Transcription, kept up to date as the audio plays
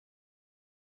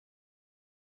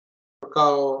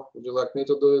Kao, would you like me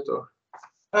to do it or?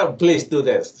 Please do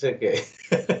that. It's okay.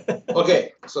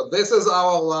 Okay, so this is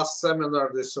our last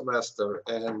seminar this semester,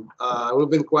 and we've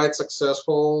been quite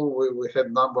successful. We had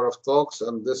a number of talks,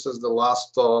 and this is the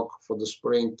last talk for the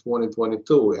spring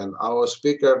 2022. And our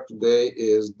speaker today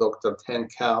is Dr. Tan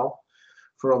Kao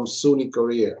from Suny,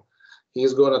 Korea.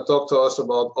 He's going to talk to us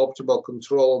about optimal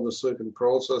control of the sweeping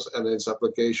process and its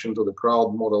application to the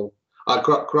crowd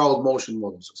motion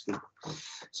models. Excuse me.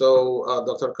 So,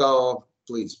 Dr. Kao,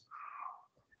 please.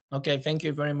 Okay, thank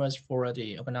you very much for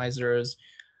the organizers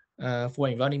for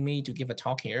inviting me to give a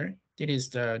talk here. This is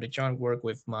the joint work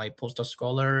with my postdoc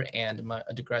scholar and my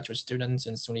undergraduate students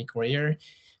in Suny, Korea,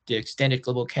 the extended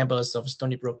global campus of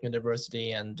Stony Brook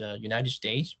University and United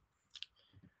States.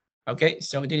 Okay,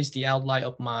 so this is the outline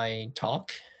of my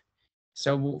talk.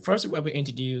 So first, we will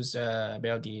introduce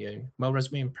about the Moreau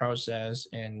sweeping process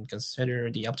and consider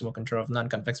the optimal control of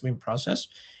non-convex sweeping process.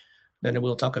 Then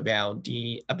we'll talk about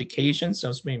the applications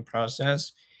of sweeping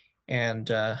process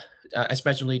and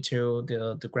especially to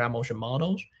the ground motion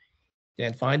models.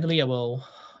 Then finally, I will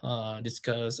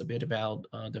discuss a bit about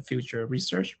the future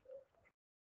research.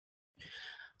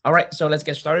 All right, so let's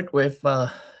get started with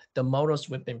the Moreau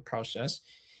sweeping process.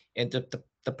 And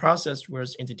the process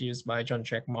was introduced by John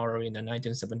Jack Moreau in the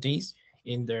 1970s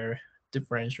in their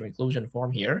differential inclusion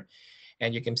form here.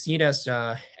 And you can see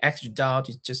that x dot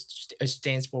is just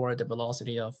stands for the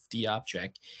velocity of the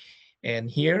object. And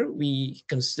here we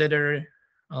consider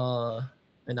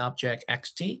an object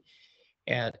xt,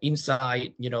 and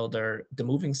inside, the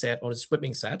moving set or the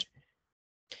sweeping set.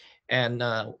 And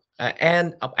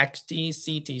n of xt,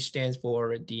 ct stands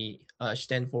for the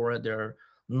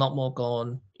normal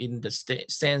cone in the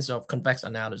sense of convex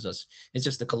analysis. It's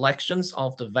just the collections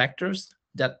of the vectors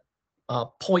that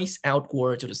points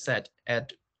outward to the set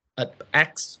at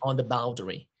x on the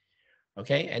boundary.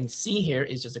 Okay, and C here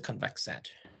is just a convex set,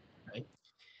 right?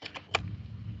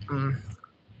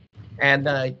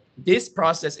 And this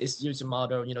process is used to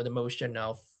model, the motion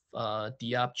of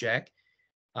the object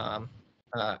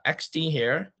xt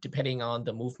here, depending on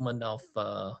the movement of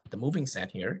the moving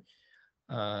set here.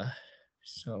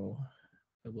 So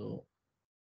I will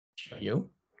show you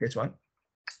this one.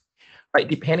 Right,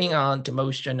 depending on the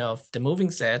motion of the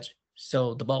moving set,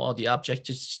 so the ball of the object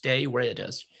just stay where it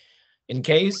is. In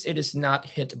case it is not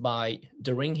hit by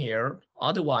the ring here,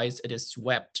 otherwise it is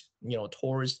swept,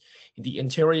 towards the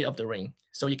interior of the ring.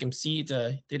 So you can see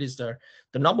it is the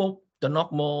normal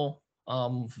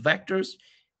vectors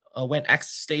when x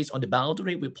stays on the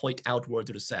boundary, we point outward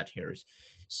to the set here.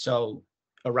 So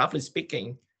roughly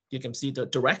speaking, you can see the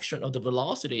direction of the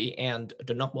velocity and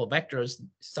the normal vectors,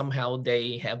 somehow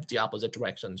they have the opposite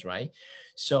directions, right?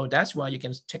 So that's why you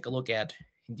can take a look at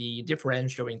the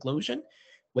differential inclusion,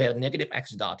 where negative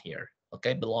x dot here,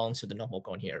 okay, belongs to the normal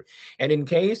cone here. And in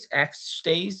case x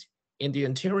stays in the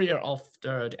interior of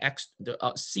the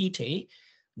ct,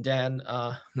 then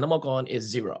normal cone is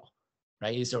 0,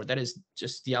 right? So that is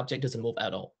just the object doesn't move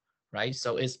at all, right?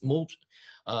 So it's moved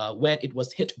when it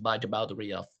was hit by the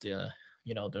boundary of the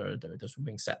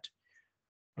sweeping set.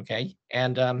 Okay,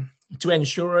 and to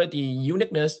ensure the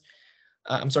uniqueness,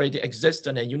 the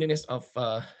existence and uniqueness of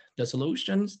the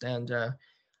solutions, then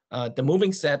the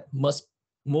moving set must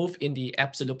move in the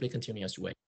absolutely continuous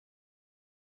way.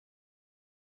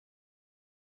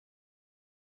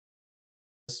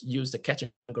 Use the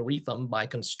catching algorithm by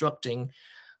constructing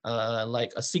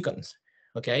like a sequence.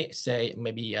 Okay, say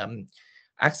maybe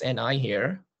x and I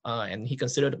here. And he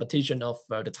considered the partition of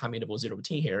the time interval 0 to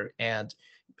t here. And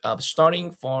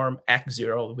starting from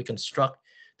x0, we construct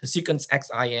the sequence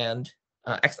xi, and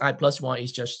xi plus 1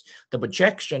 is just the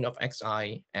projection of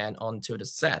xi and onto the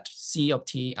set c of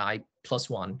ti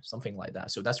plus 1, something like that.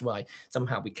 So that's why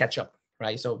somehow we catch up,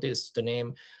 right? So this is the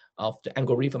name of the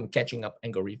algorithm, catching up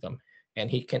algorithm. And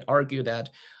he can argue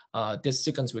that this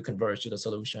sequence will converge to the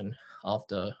solution of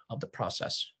the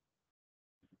process.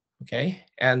 Okay,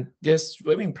 and this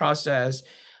sweeping process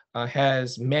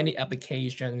has many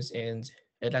applications in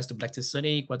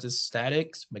elastoplasticity,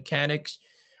 quasi-statics, mechanics,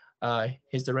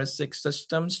 heuristic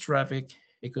systems, traffic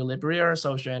equilibria,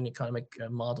 social and economic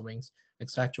modeling,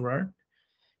 etc.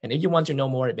 And if you want to know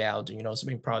more about,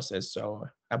 sweeping process, so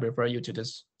I refer you to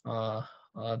this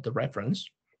the reference.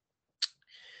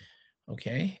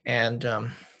 Okay, and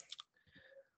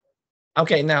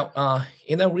okay, now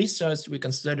in our research, we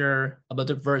consider a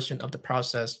better version of the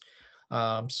process.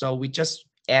 So we just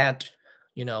add,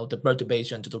 the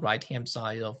perturbation to the right-hand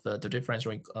side of the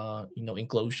differential,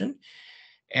 inclusion.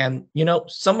 And,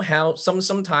 somehow,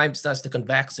 sometimes that's the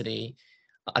convexity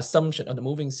assumption of the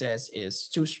moving set is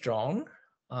too strong.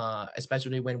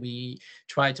 especially when we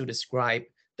try to describe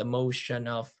the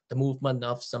movement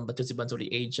of some participants or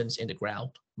the agents in the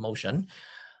ground motion.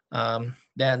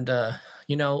 Then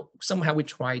somehow we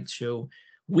try to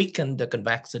weaken the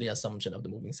convexity assumption of the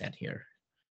moving set here.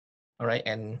 All right,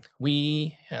 and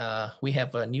we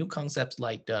have a new concept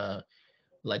like the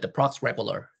prox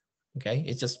regular. Okay,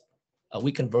 it's just a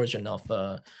weakened version of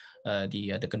the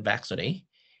convexity.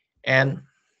 And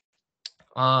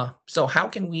so how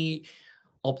can we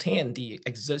obtain the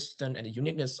existence and the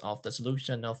uniqueness of the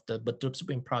solution of the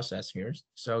Butterfly process here?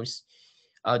 So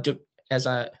as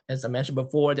I mentioned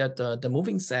before, that the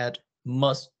moving set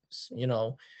must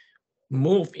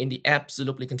move in the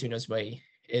absolutely continuous way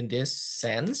in this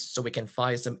sense, so we can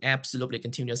find some absolutely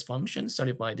continuous function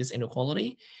satisfy this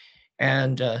inequality,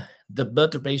 and the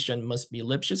perturbation must be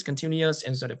Lipschitz continuous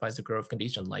and satisfies the curve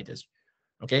condition like this.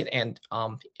 Okay, and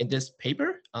in this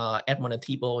paper, Edmond and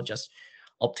Thibault just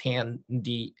obtain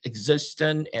the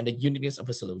existence and the uniqueness of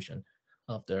a solution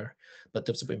of the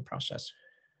Butterfly process.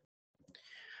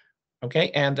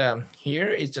 Okay, and here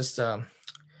is just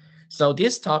so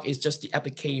this talk is just the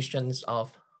applications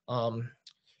of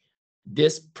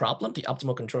this problem, the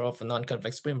optimal control of a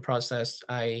non-convex spin process.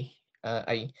 I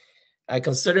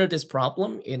consider this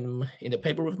problem in the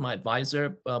paper with my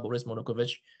advisor, Boris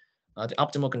Monokovich, the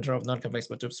optimal control of non-convex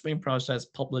spin process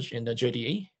published in the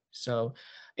JDA. So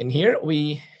in here,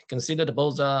 we consider the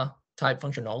Bose type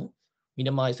functional,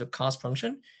 minimize the cost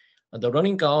function, the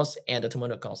running cost, and the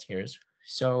terminal cost here.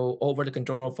 So over the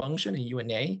control function in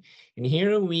UNA, in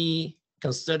here we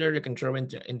consider the control in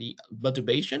the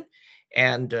perturbation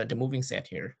and the moving set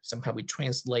here. Somehow we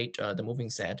translate the moving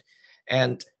set,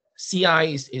 and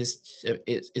CI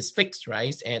is fixed,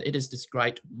 right? And it is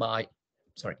described by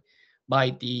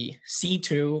the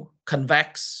C2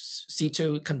 convex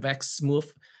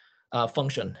smooth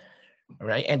function, all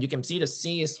right? And you can see the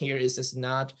C is here is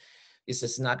not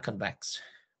convex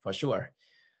for sure,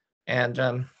 and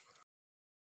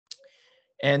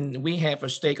we have a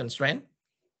state constraint,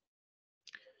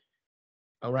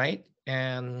 all right?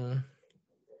 And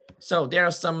so there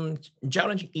are some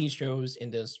challenging issues in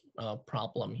this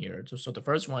problem here. So the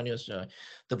first one is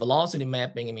the velocity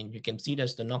mapping. I mean, you can see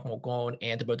there's the normal cone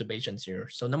and the perturbations here.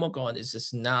 So normal cone is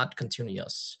just not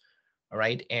continuous, all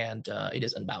right? And it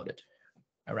is unbounded,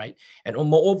 all right? And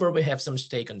moreover, we have some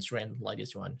state constraint like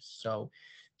this one. So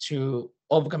to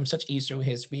overcome such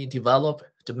issues, we develop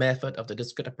the method of the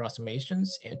discrete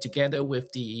approximations, and together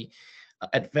with the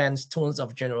advanced tools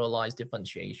of generalized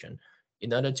differentiation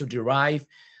in order to derive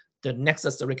the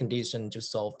necessary condition to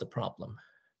solve the problem.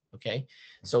 Okay,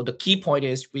 so the key point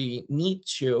is we need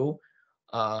to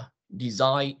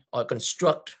design or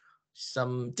construct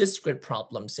some discrete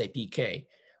problem, say PK,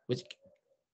 which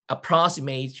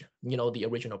approximates the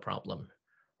original problem,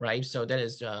 right? So that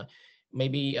is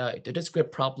maybe the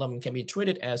discrete problem can be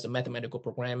treated as a mathematical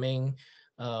programming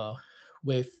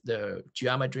with the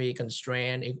geometry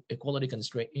constraint, equality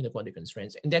constraint, inequality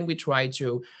constraints. And then we try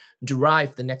to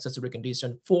derive the necessary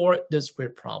condition for this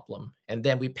discrete problem. And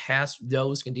then we pass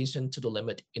those conditions to the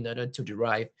limit in order to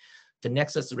derive the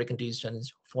necessary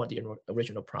conditions for the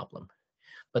original problem.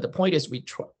 But the point is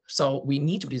we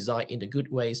need to design in a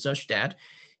good way such that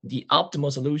the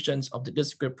optimal solutions of the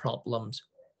discrete problems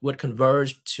would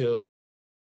converge to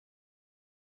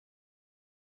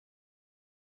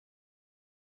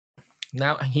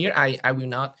now. Here I will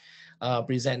not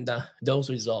present those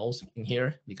results in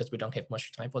here because we don't have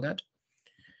much time for that.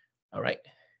 All right,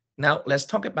 now let's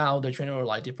talk about the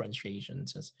generalized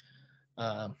differentiations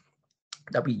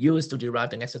that we use to derive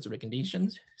the necessary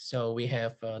conditions. So we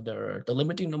have the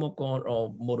limiting normal cone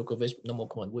or Monokovich normal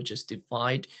cone, which is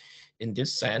defined in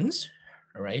this sense,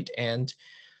 all right? And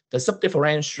the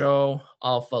subdifferential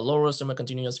of a lower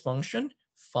semi-continuous function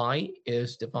phi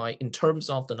is defined in terms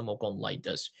of the normal cone like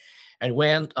this. And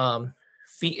when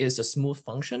phi is a smooth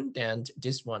function, then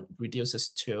this one reduces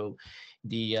to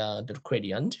the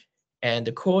gradient. And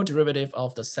the co-derivative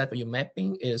of the set value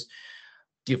mapping is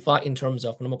defined in terms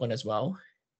of normal cone as well,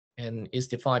 and is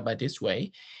defined by this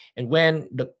way. And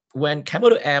when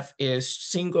capital F is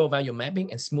single value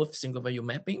mapping and smooth single value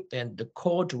mapping, then the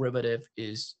co-derivative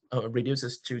is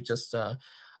reduces to just a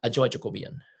joint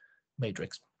Jacobian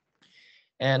matrix.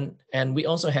 And we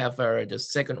also have the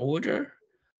second order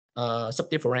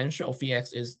subdifferential of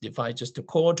Vx is defined just the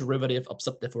co-derivative of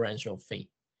subdifferential phi,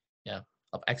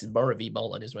 of x bar v bar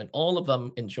like this one. All of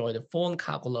them enjoy the full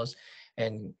calculus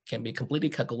and can be completely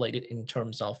calculated in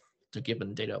terms of the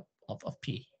given data of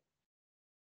P.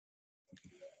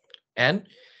 And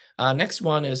next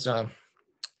one is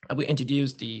we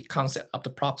introduce the concept of the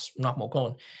prox normal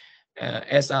cone.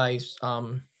 As I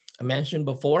I mentioned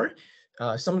before,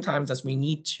 sometimes as we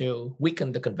need to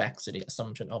weaken the convexity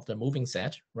assumption of the moving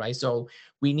set, right? So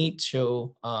we need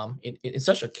to, in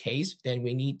such a case, then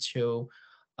we need to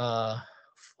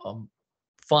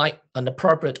find an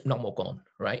appropriate normal cone,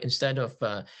 right? Instead of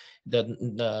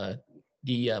the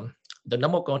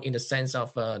normal cone in the sense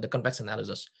of the convex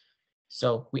analysis.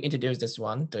 So we introduce this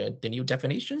one, the new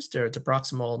definitions, the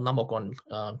proximal normal cone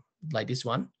like this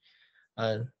one,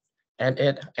 and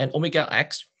omega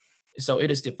x. So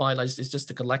it is defined as it's just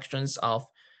the collections of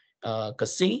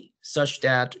c such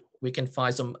that we can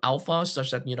find some alpha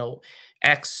such that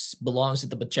x belongs to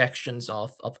the projections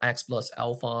of x plus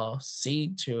alpha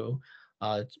c to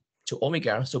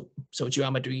omega. So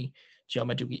geometry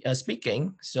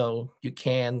speaking, so you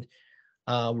can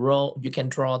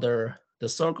draw the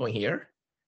circle here,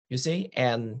 you see,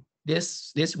 and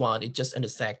this one it just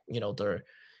intersect the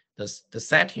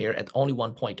set here at only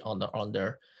one point on the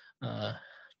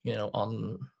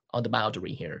on the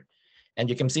boundary here, and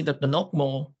you can see that the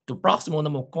proximal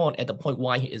normal cone at the point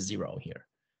y is 0 here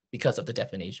because of the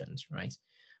definitions, right?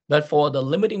 But for the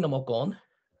limiting normal cone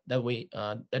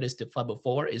that is defined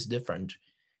before is different.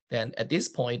 Then at this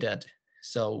point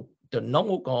so the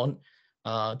normal cone,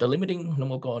 the limiting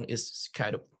normal cone is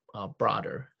kind of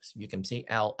broader. So you can see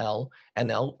L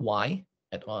and Ly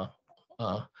at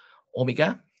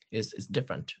omega is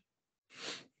different.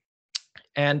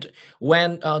 And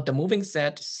when the moving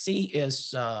set C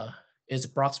is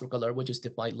approximate, which is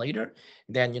defined later,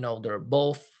 then they're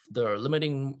both the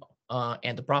limiting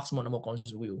and the proximal normal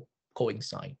cones will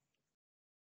coincide.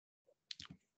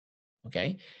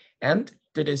 Okay, and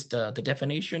that is the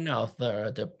definition of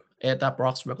the eta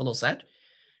approximate set.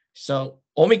 So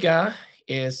omega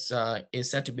is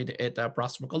said to be the eta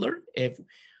approximate if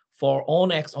for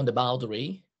all x on the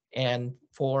boundary, and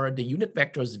for the unit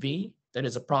vectors v, that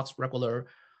is approximate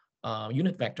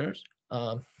unit vectors,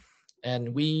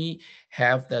 and we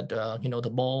have that the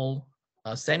ball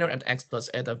center at x plus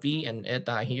eta v and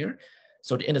eta here.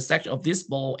 So the intersection of this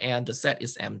ball and the set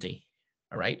is empty.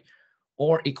 All right.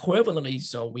 Or equivalently,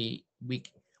 so we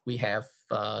have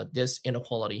this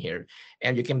inequality here,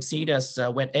 and you can see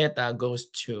that when eta goes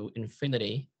to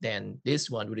infinity, then this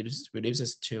one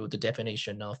reduces to the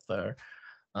definition of the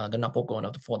normal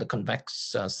cone for the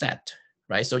convex set,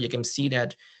 right? So you can see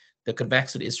that the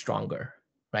convexity is stronger,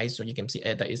 right? So you can see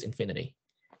eta is infinity,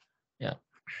 yeah.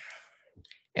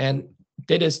 And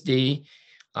that is the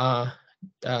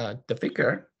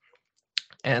figure,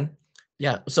 and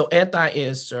yeah. So eta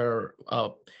is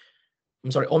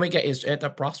omega is eta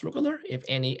approximate if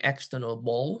any external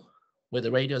ball with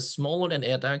a radius smaller than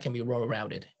eta can be rolled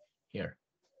around it here.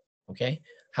 Okay.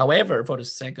 However, for the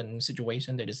second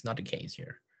situation, that is not the case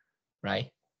here, right?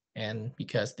 And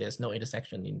because there's no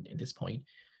intersection in this point,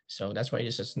 so that's why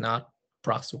this is not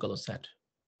approximate set.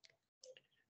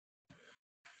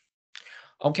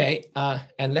 Okay,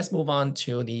 and let's move on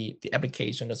to the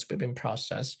application of sweeping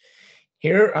process.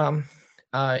 Here,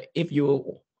 if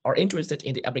you are interested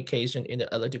in the application in the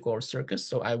elliptical circuits,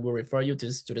 so I will refer you to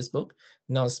this book,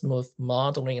 Non-Smooth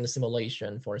Modeling and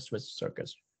Simulation for Swiss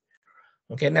Circuits.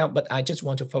 Okay, now, but I just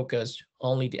want to focus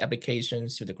only the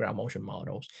applications to the ground motion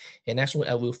models. And actually,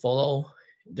 I will follow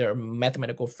the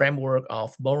mathematical framework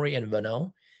of Moreau and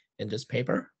Renault in this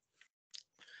paper.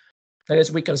 That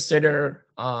is, we consider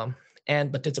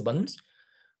n participants,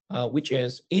 which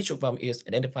is each of them is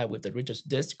identified with the richest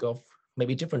disk of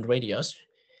maybe different radius.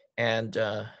 And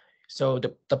so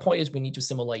the point is we need to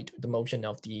simulate the motion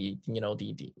of the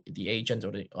agents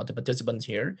or the participants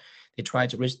here. They try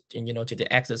to reach to the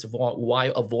axis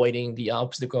while avoiding the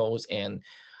obstacles and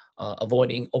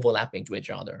avoiding overlapping to each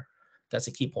other. That's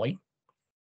a key point.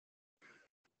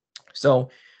 So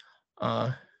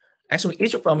actually,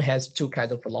 each of them has two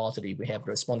kinds of velocity. We have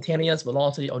the spontaneous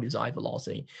velocity or desired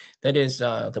velocity. That is,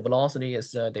 the velocity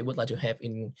is they would like to have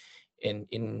in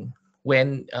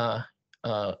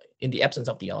the absence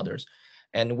of the others.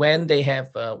 And when they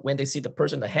see the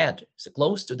person ahead so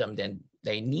close to them, then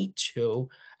they need to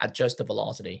adjust the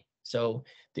velocity. So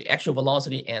the actual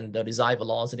velocity and the desired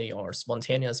velocity or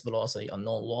spontaneous velocity are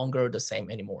no longer the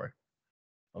same anymore.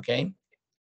 Okay,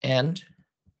 and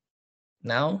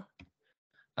now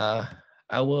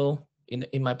I will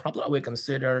in my problem I will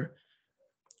consider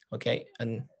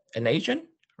an agent,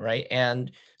 right,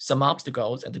 and some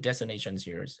obstacles and the destinations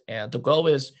here. And the goal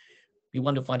is we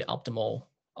want to find the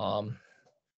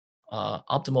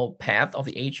optimal path of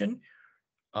the agent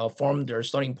from their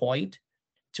starting point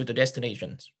to the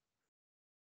destinations.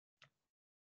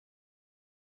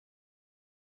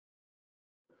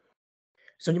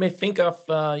 So you may think of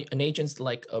an agent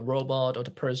like a robot or the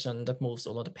person that moves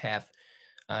along the path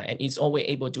and it's always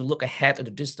able to look ahead at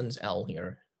the distance L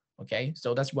here. Okay,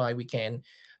 so that's why we can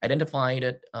identify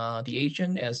that the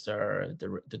agent as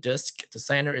the disk, the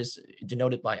center is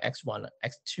denoted by x1,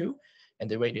 x2, and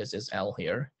the radius is L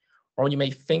here. Or you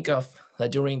may think of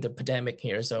during the pandemic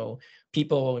here, so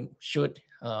people should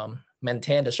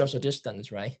maintain the social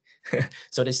distance, right?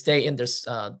 So they stay in this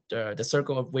the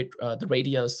circle of with the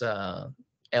radius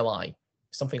Li,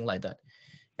 something like that.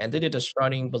 And this is the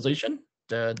starting position.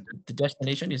 The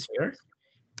destination is here,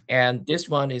 and this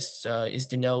one is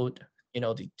denote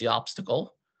the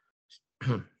obstacle,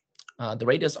 the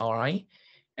radius Ri,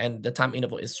 and the time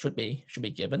interval is should be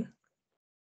given.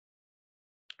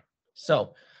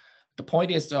 So the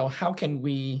point is, how can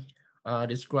we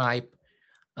describe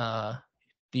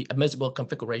the admissible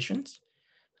configurations?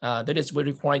 That is, we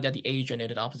require that the agent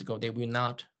and the obstacle, they will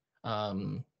not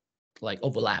like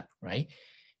overlap, right?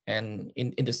 And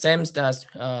in the sense that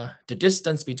the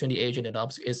distance between the agent and the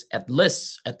obstacle is at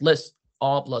least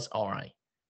R plus Ri.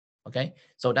 Okay,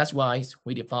 so that's why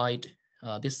we divide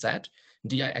this set.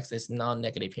 Dix is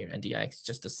non-negative here, and Dix is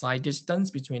just the side distance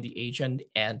between the agent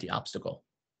and the obstacle.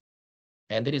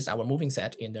 And that is our moving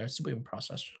set in the superimposing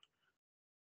process.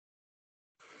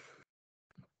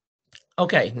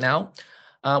 Okay, now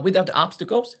without the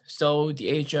obstacles, so the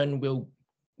agent will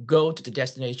go to the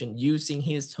destination using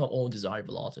his or her own desired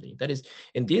velocity. That is,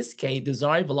 in this case,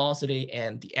 desired velocity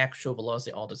and the actual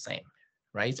velocity are the same,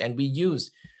 right? And we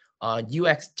use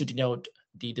ux to denote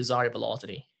the desired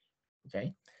velocity,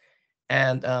 okay?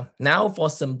 And now for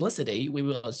simplicity, we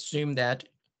will assume that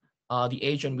the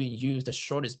agent will use the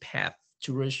shortest path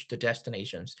to reach the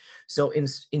destinations. So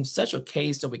in such a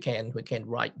case, so we can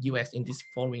write ux in this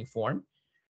following form.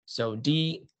 So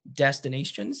d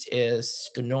destinations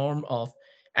is the norm of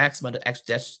x minus x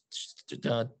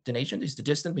destination is the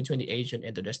distance between the agent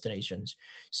and the destinations.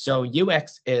 So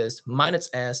ux is minus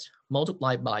s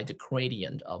multiplied by the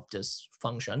gradient of this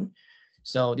function.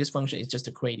 So this function is just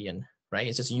a gradient, right?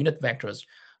 It's just unit vectors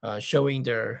showing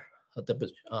their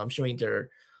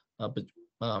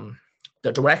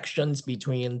the directions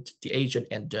between the agent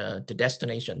and the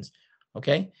destinations.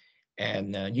 Okay,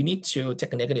 and you need to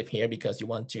take a negative here because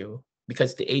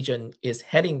the agent is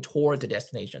heading toward the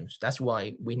destinations. That's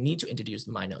why we need to introduce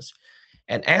minus.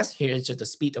 And s here is just the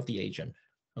speed of the agent.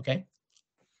 Okay.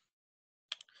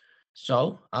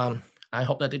 So I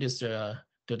hope that it is the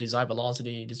desired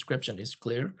velocity description is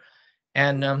clear.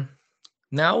 And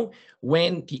now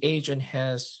when the agent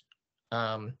has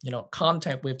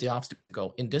contact with the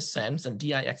obstacle in this sense, and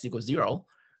dix equals 0,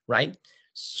 right?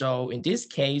 So in this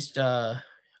case, the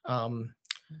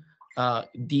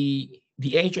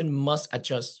agent must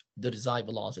adjust the desired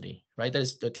velocity, right? That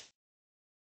is the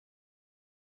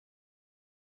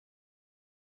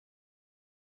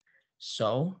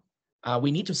so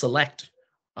we need to select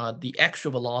the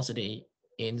actual velocity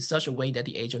in such a way that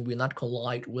the agent will not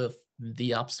collide with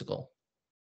the obstacle.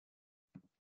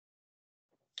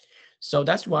 So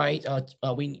that's why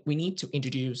we need to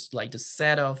introduce like the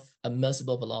set of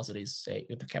admissible velocities, say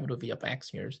with the capital V of x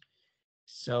here.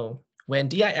 So when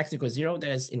dix equals 0, that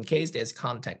is in case there's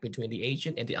contact between the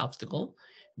agent and the obstacle,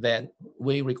 then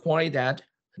we require that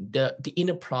the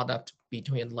inner product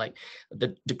between like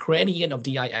the gradient of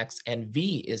dix and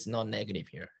v is non-negative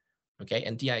here. Okay,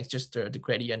 and dix just the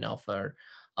gradient of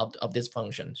this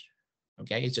function.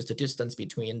 Okay, it's just the distance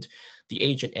between the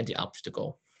agent and the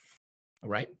obstacle. All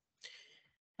right.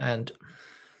 And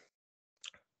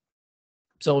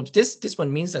so this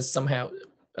one means that somehow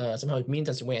it means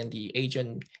that when the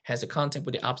agent has a contact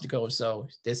with the obstacle, so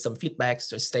there's some feedbacks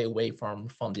to stay away from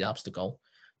the obstacle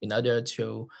in order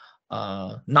to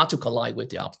not to collide with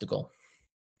the obstacle.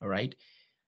 All right.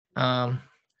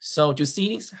 So to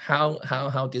see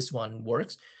how this one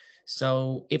works,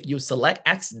 so if you select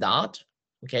x dot,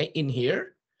 okay, in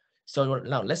here, so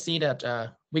now let's see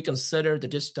that we consider the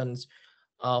distance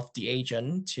of the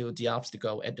agent to the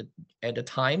obstacle at the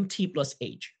time t plus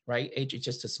h, right? H is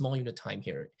just a small unit time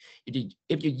here.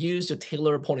 If you use the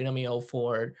Taylor polynomial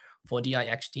for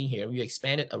dixt here, you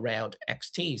expand it around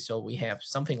xt, so we have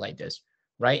something like this,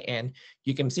 right? And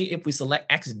you can see if we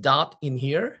select x dot in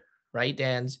here, right,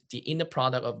 then the inner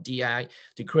product of the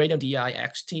gradient of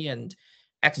dixt and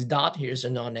x dot here is a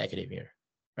non-negative here,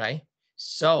 right?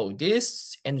 So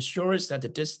this ensures that the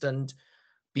distance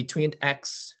between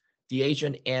x, the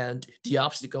agent, and the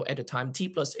obstacle at the time t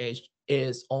plus h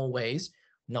is always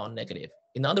non-negative.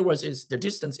 In other words, the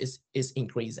distance is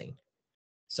increasing.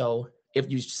 So if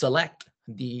you select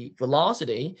the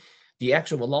velocity, the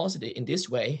actual velocity in this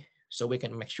way, so we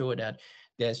can make sure that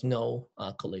there's no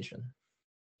collision.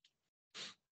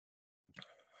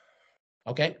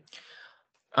 Okay.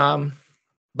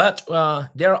 But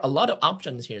there are a lot of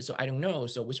options here, so I don't know.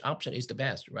 So which option is the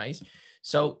best, right?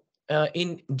 So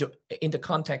in the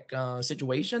contact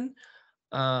situation,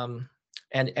 and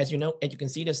as you know, as you can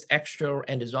see, this actual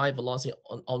and desired velocity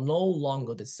are no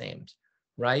longer the same,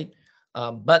 right?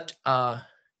 But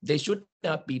they should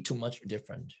not be too much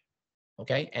different.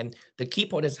 Okay, and the key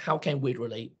point is how can we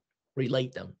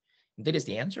relate them? That is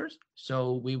the answers.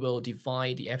 So we will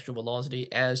define the actual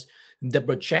velocity as the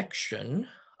projection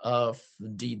of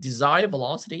the desired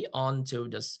velocity onto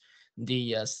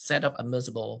the set of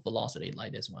admissible velocity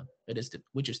like this one. It is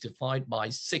which is defined by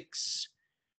 6.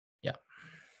 Yeah,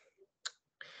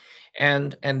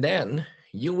 and then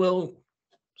you will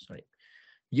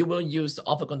use the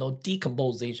orthogonal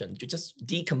decomposition to just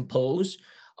decompose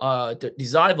the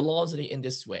desired velocity in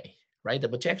this way, right? The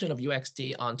projection of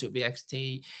uxt onto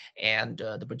vxt and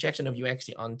the projection of uxt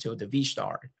onto the v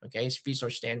star. Okay, v star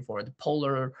stands for the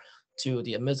polar to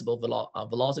the admissible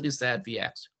velocity set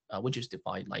vx, which is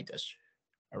defined like this.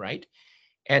 All right,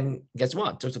 and guess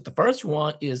what? So the first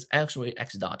one is actually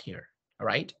x dot here. All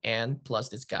right, and plus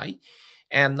this guy,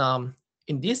 and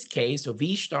in this case, so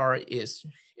v star is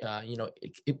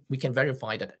we can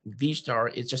verify that v star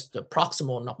is just the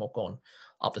proximal normal cone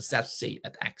of the set C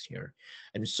at x here.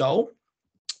 And so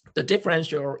the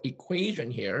differential equation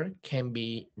here can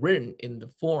be written in the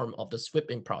form of the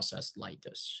sweeping process like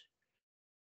this.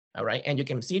 All right, and you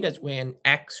can see that when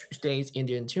x stays in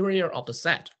the interior of the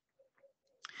set,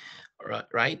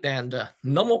 right, then the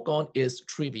normal cone is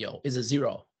trivial, is a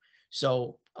 0.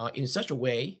 So in such a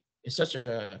way, in such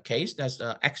a case, that's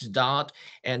x dot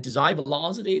and desired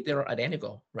velocity, they're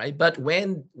identical, right? But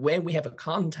when we have a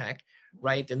contact,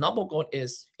 right, the normal cone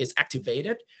is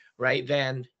activated, right?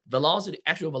 Then velocity,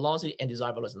 actual velocity, and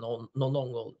desired velocity no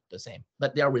longer the same,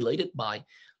 but they are related by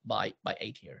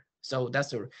 8 here. So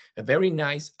that's a very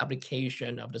nice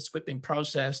application of the sweeping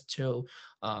process to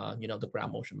the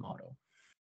ground motion model.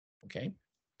 Okay.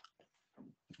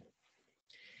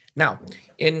 Now,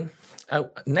 in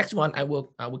next one, I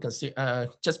will consider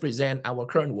just present our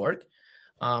current work.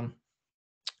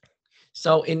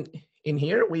 So in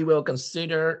here, we will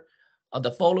consider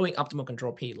the following optimal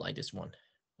control P like this one.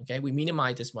 Okay, we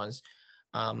minimize this ones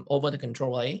over the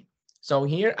control A. So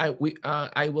here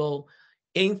I will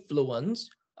influence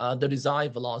the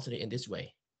desired velocity in this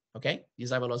way. Okay,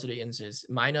 desired velocity is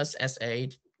minus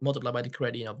S8 multiplied by the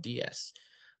gradient of ds.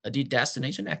 The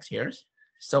destination x here.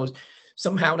 So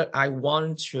somehow that I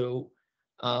want to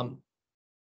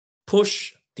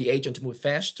push the agent to move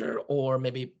faster or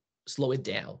maybe slow it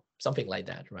down, something like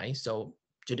that, right? So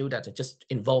to do that, just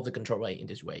involve the control A in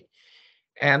this way.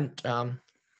 And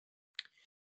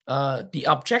the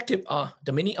objective,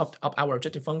 the meaning of our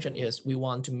objective function is we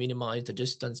want to minimize the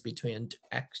distance between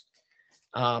x,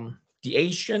 the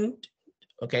agent,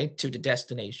 okay, to the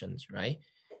destinations, right?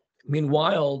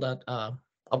 Meanwhile, that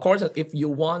of course, if you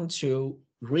want to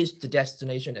reach the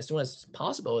destination as soon as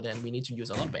possible, then we need to use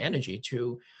a lot of energy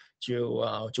to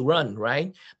run,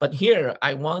 right? But here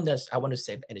I want to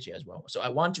save energy as well. So I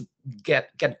want to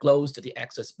get close to the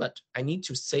axis, but I need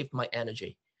to save my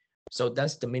energy. So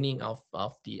that's the meaning of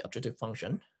the objective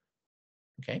function.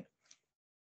 Okay.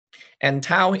 And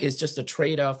tau is just a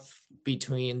trade-off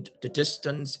between the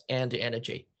distance and the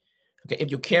energy. Okay, if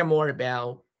you care more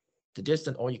about the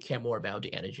distance or you care more about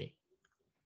the energy.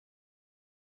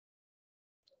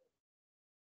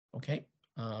 Okay.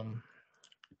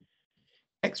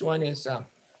 Next one is I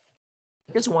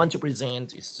just want to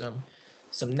present is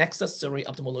some necessary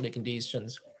optimality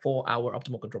conditions for our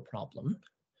optimal control problem.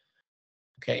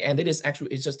 Okay, and it is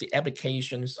actually it's just the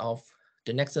applications of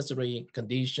the necessary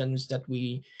conditions that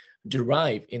we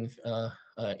derive in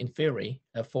theory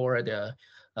for the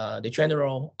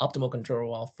general optimal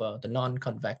control of the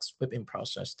non-convex whipping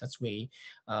process that we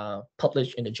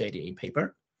published in the JDA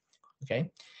paper. Okay,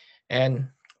 and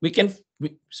we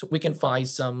can find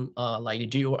some like the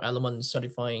dual elements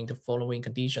satisfying the following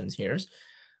conditions here.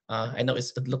 I know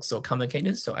it looks so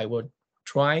complicated, so I will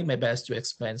try my best to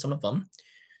explain some of them.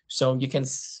 So you can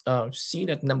see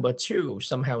that number 2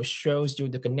 somehow shows you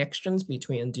the connections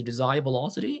between the desired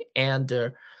velocity and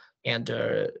the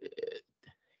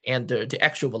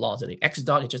actual velocity. X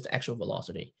dot is just the actual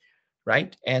velocity,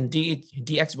 right? And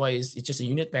dxy is just a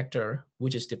unit vector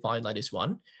which is defined like this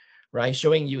one, right?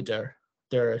 Showing you the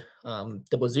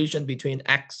position between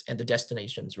x and the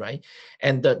destinations, right?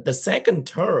 And the second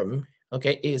term,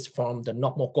 okay, is from the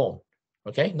normal cone,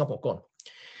 okay, normal cone.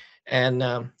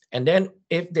 And then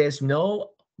if there's no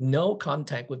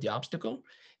contact with the obstacle,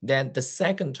 then the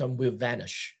second term will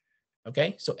vanish.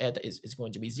 Okay, so eta is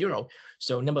going to be 0.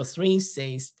 So number 3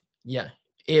 says, yeah,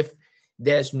 if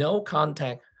there's no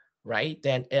contact right?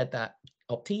 Then eta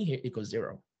of t here equals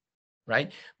 0,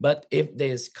 right? But if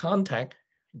there's contact,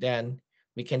 then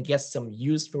we can get some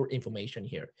useful information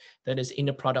here. That is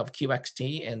inner product of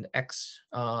qxt and x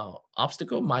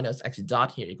obstacle minus x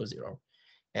dot here equals 0.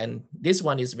 And this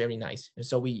one is very nice. And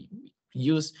so we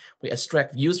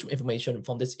extract useful information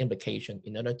from this implication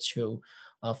in order to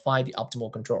find the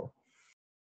optimal control.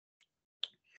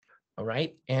 All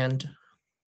right, and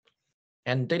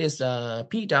that is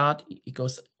P dot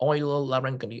equals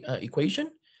Euler-Lagrange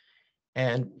equation.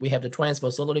 And we have the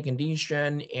transverse Solidity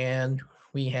condition, and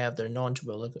we have the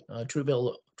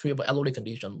non-trivial trivial Elodie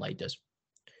condition like this.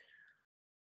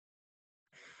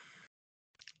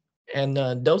 And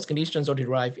those conditions are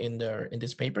derived in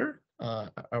this paper,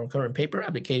 our current paper,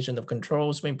 application of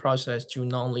control swing process to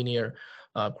nonlinear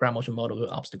ground motion model with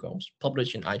obstacles,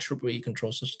 published in IEEE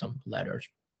control system letters.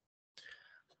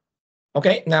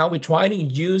 Okay, now we try to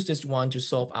use this one to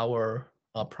solve our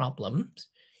problems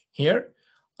here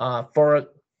for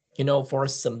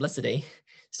simplicity.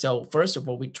 So first of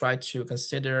all, we try to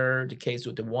consider the case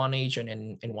with the one agent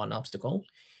and one obstacle,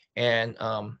 and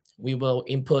we will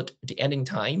input the ending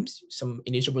times, some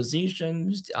initial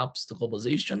positions, the obstacle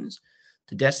positions,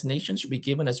 the destination should be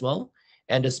given as well,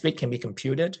 and the speed can be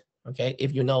computed. Okay,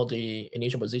 if you know the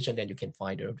initial position, then you can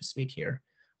find the speed here.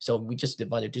 So we just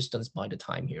divide the distance by the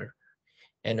time here,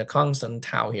 and the constant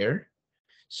tau here.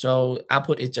 So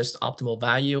output is just optimal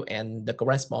value and the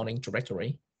corresponding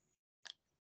trajectory.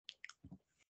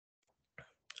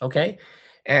 Okay,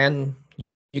 and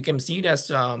you can see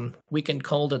that we can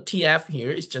call the TF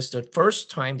here is just the first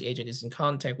time the agent is in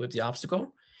contact with the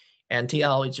obstacle, and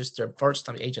TL is just the first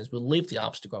time the agents will leave the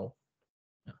obstacle.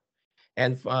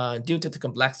 And due to the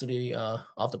complexity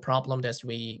of the problem, that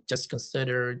we just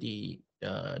consider the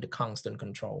constant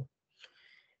control.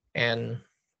 And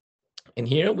in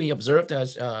here we observe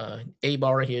that A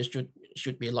bar here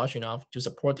should be large enough to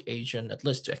support the agent at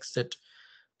least to exit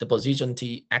the position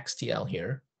XTL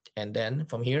here. And then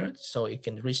from here, so it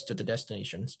can reach to the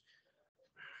destinations.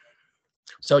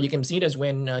 So you can see that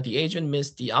when the agent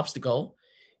missed the obstacle,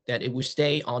 that it will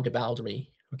stay on the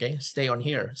boundary. Okay, stay on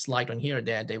here, slide on here.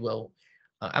 That they will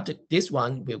after this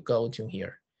one will go to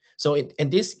here. So in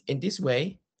this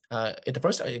way, at the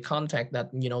first contact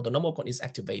that the normal cone is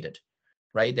activated,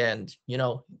 right? Then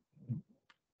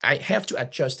I have to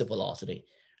adjust the velocity,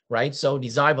 right? So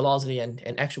desired velocity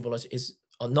and actual velocity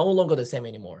are no longer the same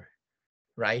anymore,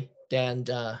 right? Then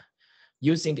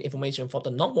using the information from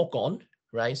the normal cone,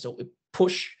 right? So we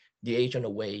push the agent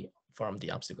away from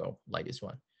the obstacle like this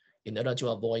one in order to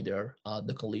avoid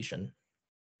the collision.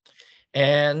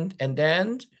 And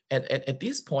then at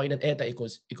this point, and eta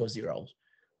equals 0.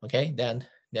 Okay, then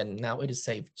now it is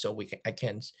safe, so I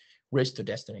can reach the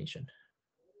destination.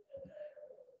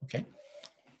 Okay,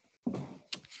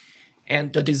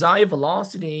 and the desired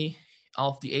velocity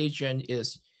of the agent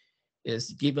is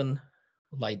given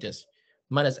like this: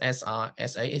 minus SA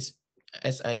is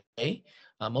SA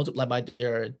multiplied by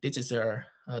this is the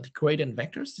gradient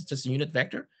vectors. It's just a unit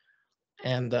vector.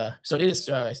 And so it is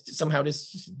somehow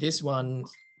this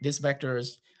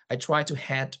vectors I try to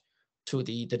head to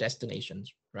the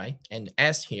destinations, right? And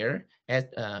S here,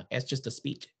 S just the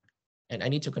speed, and I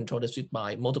need to control the speed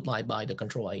by multiplied by the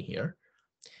control A here.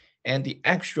 And the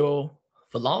actual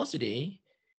velocity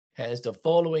has the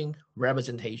following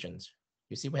representations.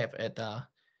 You see we have at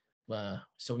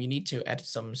so we need to add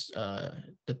some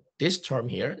this term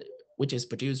here, which is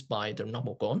produced by the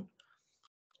normal cone.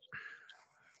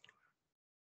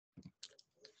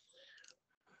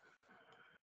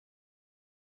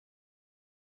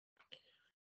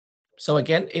 So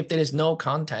again, if there is no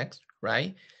contact,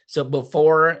 right? So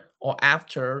before or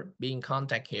after being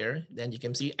contact here, then you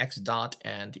can see x dot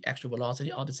and the actual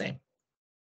velocity are the same.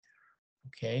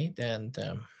 Okay, then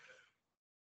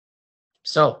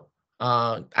so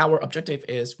our objective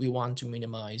is we want to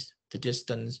minimize the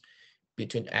distance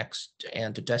between x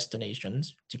and the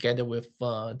destinations together with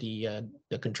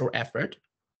the control effort.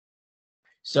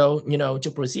 So to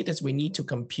proceed this, we need to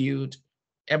compute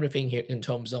everything here in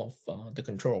terms of the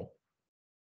control.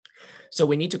 So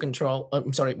we need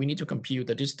to we need to compute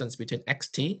the distance between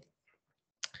xt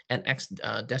and x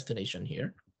destination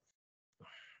here.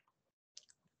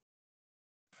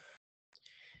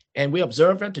 And we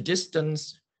observe that the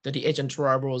distance that the agent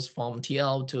travels from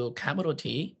TL to capital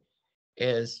T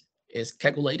is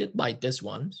calculated by this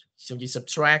one. So you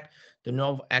subtract the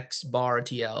norm of x bar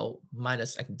TL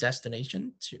minus x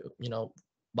destination to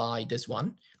by this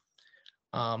one.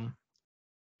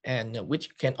 And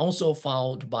which can also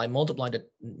found by multiplying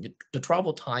the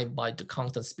travel time by the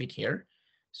constant speed here.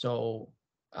 So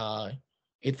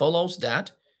it follows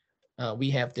that we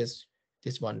have this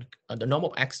one, the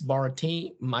normal x bar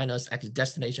t minus x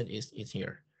destination is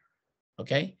here.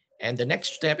 Okay, and the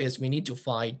next step is we need to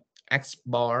find x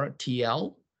bar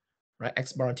TL, right?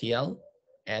 X bar TL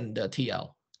and the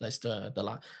TL. That's the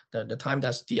time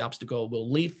that the obstacle will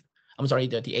leave. I'm sorry,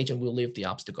 that the agent will leave the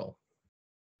obstacle.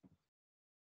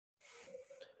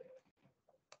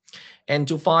 And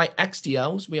to find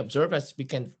XTLs, we observe as we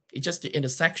can, it's just the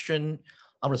intersection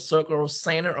of the circle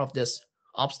center of this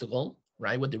obstacle,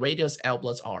 right? With the radius L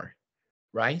plus R,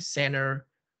 right? Center,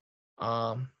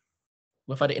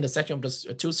 we find the intersection of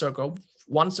the two circles,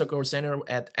 one circle center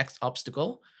at X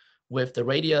obstacle with the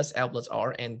radius L plus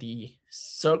R, and the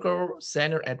circle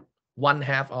center at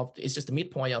 1/2 of, it's just the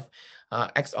midpoint of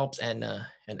X ops and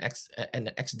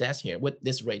X dash here with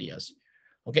this radius.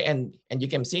 Okay, and you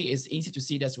can see it's easy to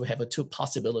see that we have two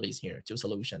possibilities here, two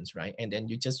solutions, right? And then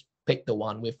you just pick the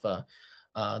one with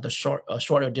the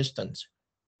shorter distance.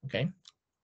 Okay,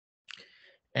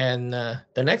 and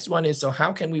the next one is, so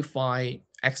how can we find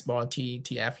x bar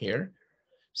TF here?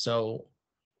 So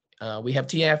we have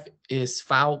TF is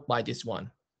found by this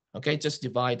one. Okay, just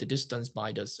divide the distance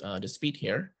by the speed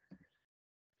here,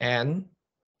 and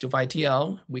to find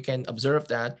TL, we can observe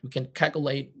that we can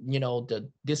calculate,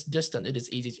 this distance. It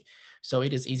is easy, so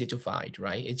it is easy to find,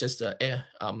 right? It's just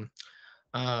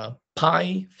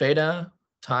pi theta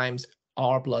times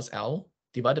r plus L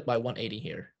divided by 180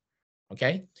 here.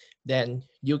 Okay, then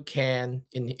you can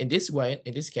in this way,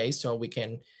 in this case, so we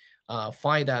can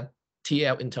find that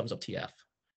TL in terms of TF.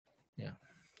 Yeah,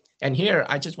 and here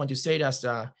I just want to say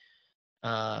that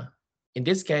in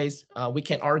this case, we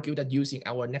can argue that using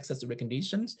our necessary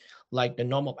conditions, like the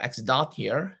norm of x dot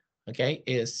here, okay,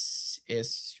 is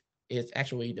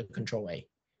actually the control A.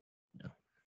 Yeah.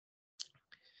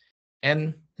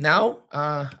 And now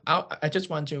I just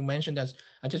want to mention that,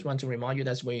 I just want to remind you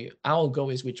that our goal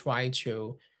is we try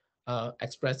to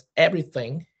express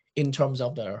everything in terms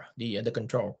of the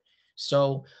control.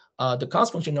 So the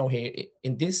cost function over here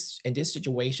in this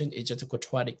situation is just a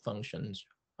quadratic functions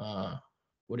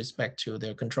with respect to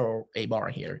the control A bar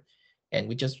here, and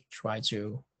we just try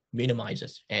to minimize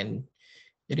it, and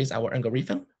it is our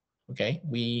algorithm. Okay,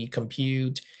 we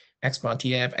compute x bar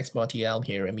TF, x bar TL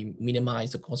here, and we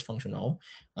minimize the cost functional,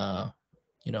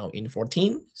 in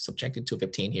 14 subjected to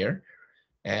 15 here,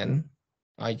 and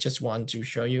I just want to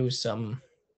show you some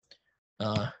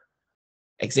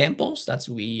examples that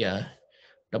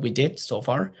we did so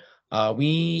far.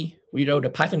 We wrote a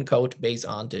Python code based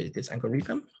on this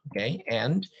algorithm. Okay,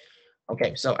 and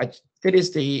okay, so that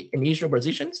is the initial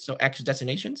position. So x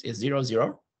destinations is 0,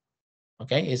 0.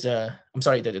 Okay, I'm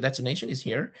sorry, the destination is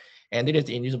here, and it is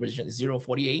the initial position is 0,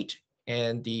 48,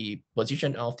 and the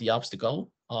position of the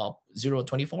obstacle 0,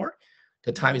 24.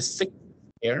 The time is 6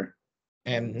 here,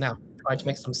 and now try to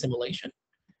make some simulation.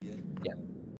 Yeah.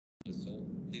 So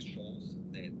this shows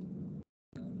that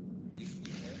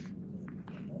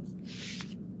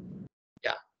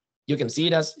you can see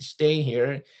that stay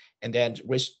here and then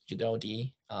reach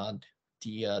the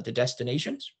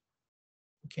destinations.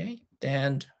 Okay,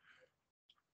 then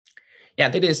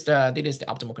that is the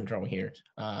optimal control here.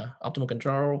 Optimal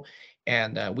control,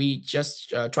 and we just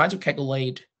try to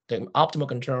calculate the optimal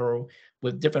control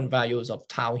with different values of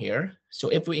tau here. So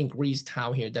if we increase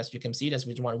tau here, you can see that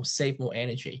we want to save more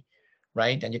energy,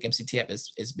 right? Then you can see TF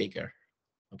is bigger.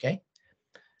 Okay,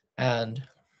 and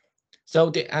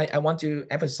so I want to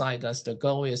emphasize that the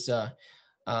goal is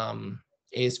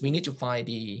we need to find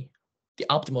the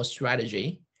optimal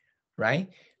strategy, right?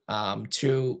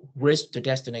 To reach the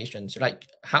destinations, like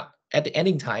how at the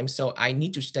ending time. So I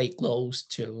need to stay close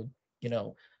to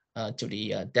to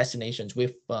the destinations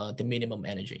with the minimum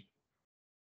energy.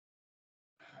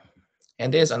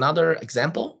 And there's another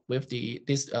example with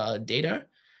this data.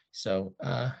 So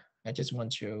I just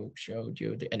want to show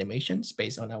you the animations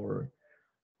based on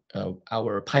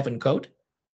our Python code.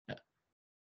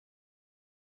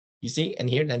 You see, and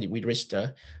here then we reach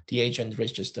the agent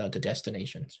reaches the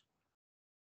destinations.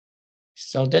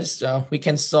 So that's we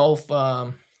can solve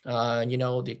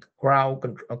the crowd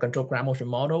control ground motion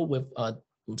model with a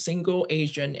single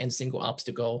agent and single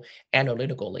obstacle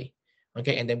analytically.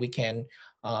 Okay, and then we can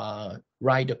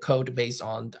write the code based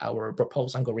on our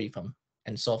proposed algorithm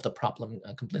and solve the problem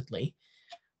completely.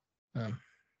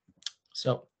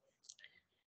 So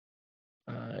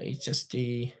it's just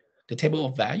the table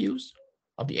of values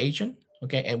of the agent,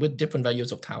 okay, and with different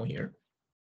values of tau here.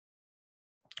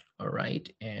 All right,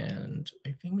 and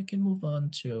I think we can move on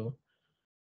to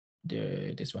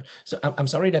this one. So I'm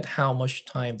sorry that how much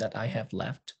time that I have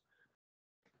left.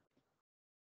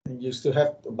 You still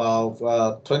have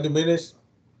about 20 minutes.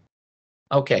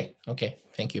 Okay,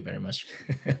 Thank you very much.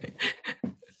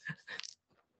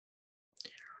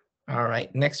 All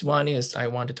right, next one is I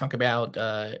want to talk about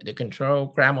the control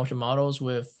ground motion models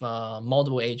with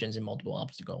multiple agents and multiple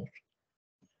obstacles.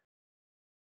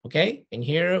 Okay, and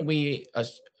here we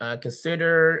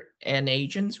consider n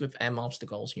agents with m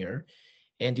obstacles here.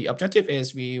 And the objective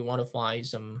is we want to find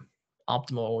some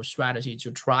optimal strategy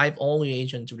to drive all the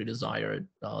agent to the desired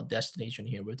destination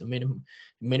here with the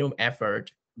minimum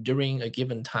effort during a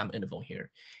given time interval here.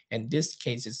 And this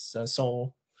case is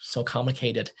so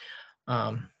complicated.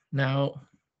 Now,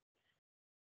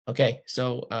 okay,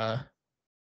 so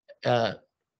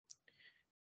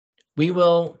we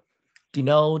will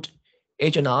denote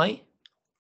agent I,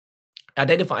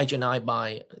 identify agent I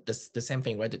by the same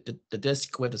thing, right? The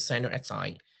disk with the center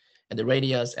xi and the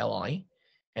radius li,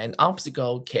 and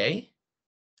obstacle k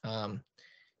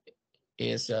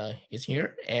is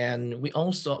here, and we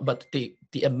also, but the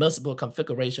admissible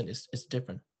configuration is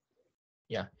different.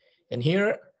 Yeah, and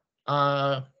here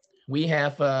we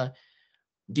have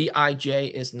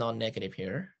dij is non-negative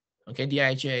here. Okay,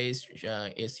 dij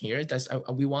is here. That's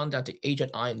we want that the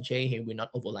agent I and j here will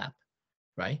not overlap,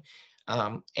 right?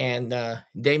 And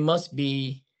they must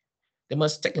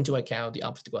take into account the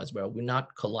obstacle as well. Will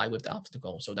not collide with the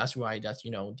obstacle. So that's why that's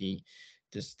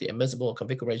the admissible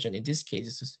configuration in this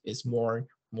case is more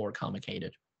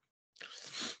complicated.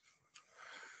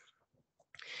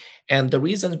 And the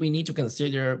reasons we need to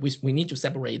consider, we need to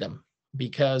separate them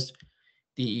because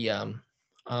the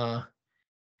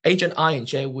agent I and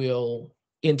j will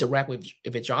interact with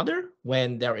each other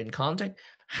when they're in contact.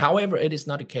 However, it is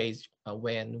not the case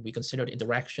when we consider the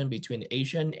interaction between the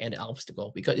agent and the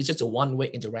obstacle, because it's just a one-way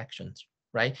interaction,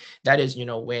 right? That is,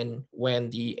 when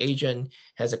the agent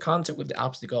has a contact with the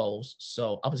obstacles,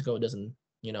 so obstacle doesn't,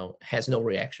 has no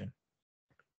reaction.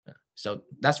 So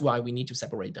that's why we need to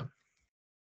separate them.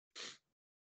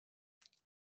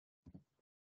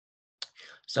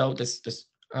 So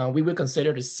we will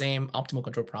consider the same optimal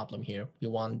control problem here. We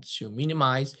want to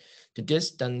minimize the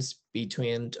distance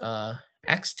between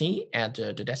xt at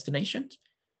the destination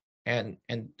and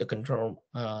the control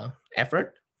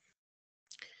effort.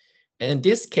 And in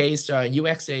this case,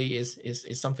 uxa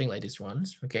is something like this one.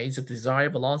 Okay, it's a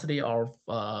desired velocity of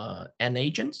n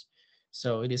agents.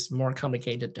 So it is more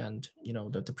complicated than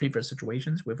the previous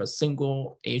situations with a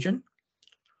single agent.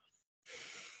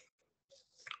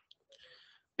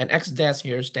 And x dash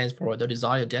here stands for the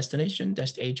desired destination.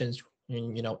 That's the agents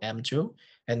in m2,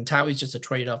 and tau is just a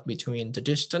trade-off between the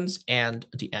distance and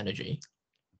the energy.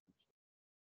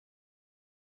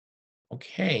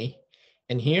 Okay,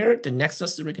 and here the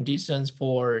necessary conditions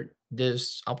for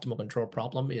this optimal control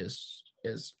problem is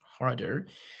harder.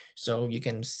 So you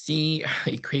can see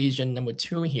equation number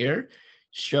 2 here,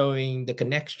 showing the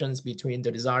connections between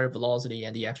the desired velocity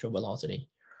and the actual velocity.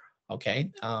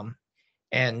 Okay,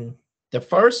 and the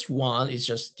first one is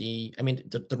just the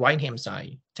right-hand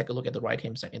side. Take a look at the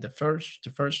right-hand side. And the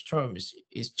first term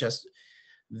is just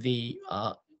the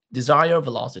desired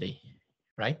velocity,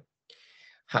 right?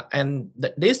 And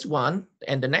this one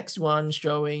and the next one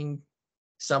showing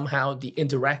somehow the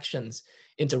interactions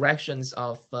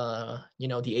of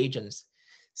the agents.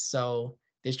 So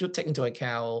they should take into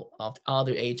account of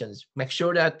other agents. Make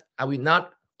sure that I will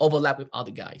not overlap with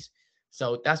other guys.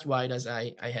 So that's why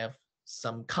I have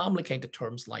some complicated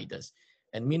terms like this.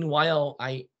 And meanwhile,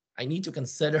 I need to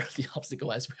consider the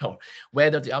obstacle as well,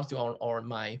 whether the obstacle on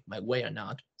my way or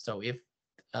not. So if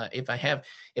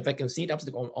I can see the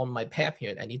obstacle on my path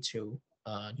here, I need to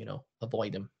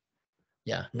avoid them.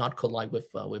 Yeah, not collide with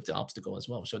the obstacle as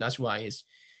well. So that's why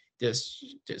this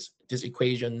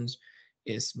equations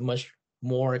is much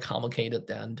more complicated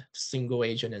than single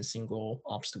agent and single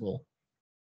obstacle.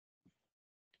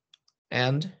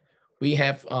 And we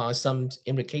have some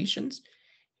implications.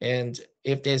 And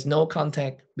if there's no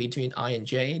contact between I and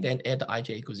j, then at ij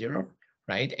equals 0,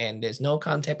 right? And there's no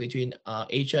contact between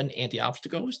agent and the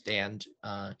obstacles, then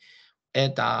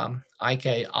at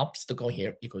ik obstacle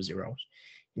here equals 0.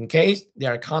 In case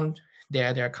there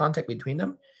are contact between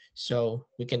them, so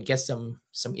we can get some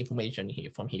information here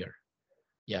from here.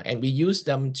 Yeah, and we use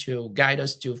them to guide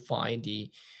us to find the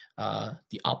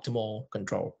optimal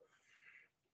control.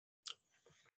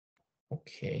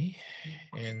 Okay,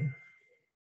 and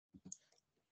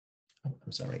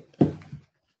I'm sorry.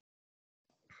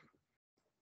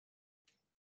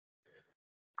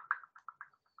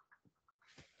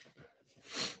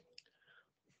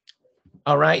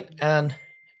 All right, and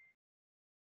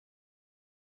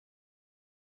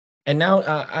now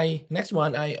next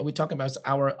one we talk about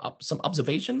some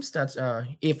observations that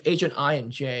if agent I and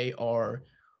j are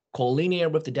collinear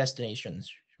with the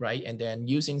destinations, right? And then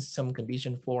using some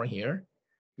condition 4 here,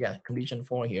 yeah, condition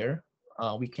 4 here,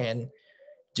 we can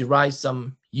derive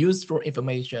some useful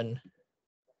information,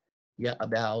 yeah,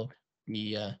 about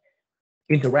the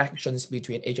interactions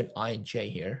between agent I and J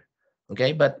here.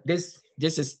 Okay, but this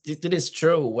is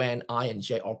true when I and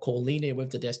J are collinear with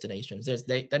the destinations.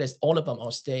 That is, all of them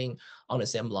are staying on the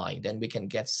same line. Then we can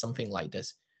get something like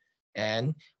this.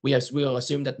 And we'll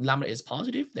assume that lambda is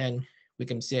positive. Then we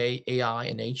can say AI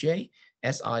and AJ,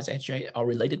 SI and HJ are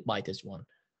related by this one.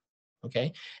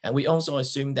 Okay, and we also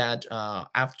assume that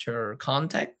after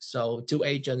contact, so two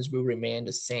agents will remain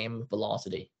the same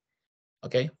velocity.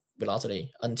 Okay,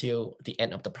 velocity until the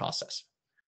end of the process.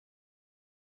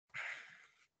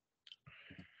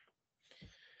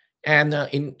 And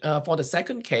for the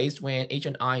second case, when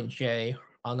agent I and J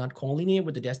are not collinear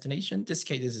with the destination, this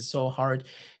case is so hard,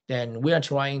 then we are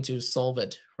trying to solve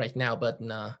it right now. But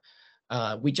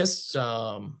we just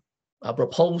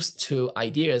propose two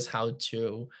ideas how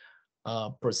to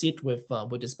proceed with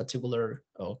this particular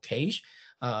case.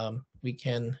 We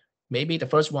can, maybe the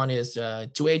first one is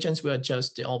two agents will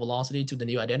adjust the all velocity to the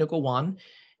new identical one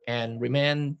and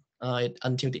remain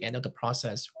until the end of the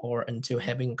process, or until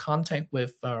having contact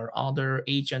with other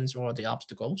agents or the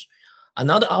obstacles.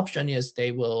 Another option is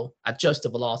they will adjust the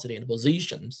velocity and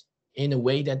positions in a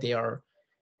way that they are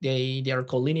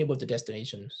collinear with the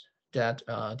destinations, that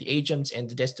the agents and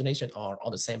the destination are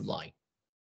on the same line.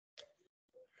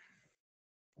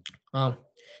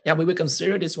 Yeah, we will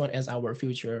consider this one as our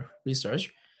future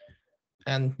research.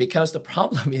 And because the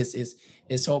problem is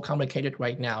so complicated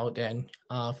right now, then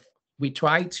we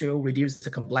try to reduce the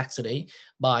complexity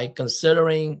by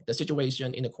considering the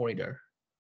situation in the corridor.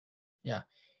 Yeah,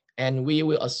 and we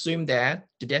will assume that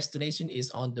the destination is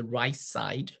on the right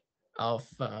side of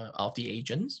the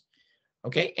agents.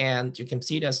 Okay, and you can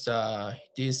see that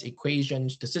these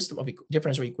equations, the system of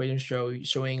differential equations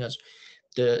showing us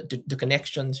the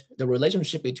connections, the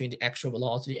relationship between the actual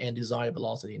velocity and desired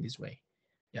velocity in this way.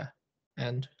 Yeah,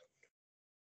 and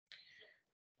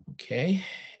okay,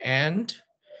 and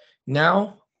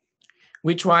now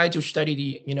we try to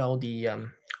study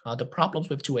the problems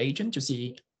with two agents to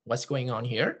see what's going on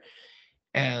here,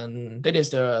 and that is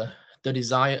the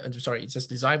desired, sorry, it's just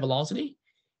desired velocity.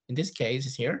 In this case,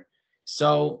 is here.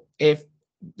 So if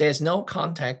there's no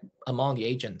contact among the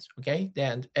agents, okay,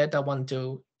 then eta 1,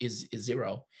 2 is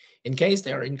 0. In case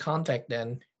they are in contact,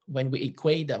 then when we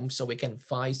equate them, so we can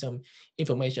find some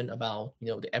information about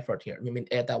the effort here. I mean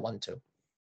eta 1, 2.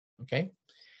 Okay,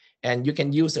 and you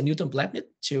can use a Newton-Blackney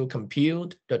to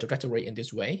compute the trajectory in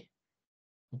this way.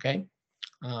 Okay,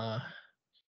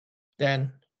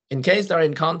 then in case they're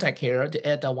in contact here, the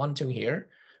eta 1, 2 here,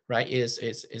 right, is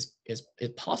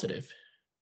positive.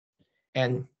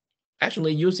 And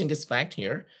actually using this fact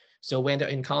here, so when they're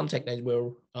in contact, they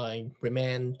will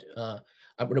remain,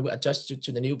 will adjust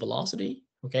to the new velocity.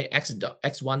 Okay,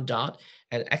 x1 dot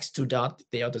and x2 dot,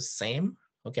 they are the same.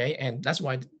 Okay, and that's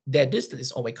why their distance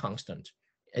is always constant.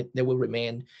 They will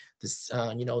remain this,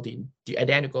 the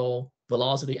identical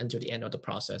velocity until the end of the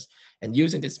process. And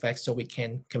using this fact, so we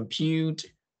can compute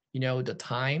the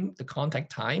time, the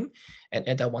contact time, and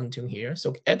eta 1, 2 here.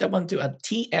 So eta 1, 2 at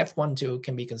TF 1, 2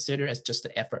 can be considered as just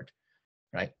the effort,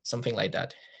 right? Something like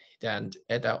that. Then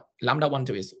eta lambda 1,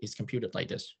 2 is computed like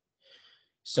this.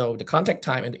 So the contact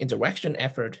time and the interaction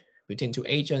effort between two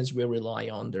agents will rely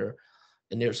on their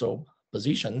inertial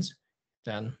positions.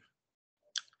 Then,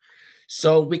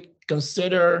 so we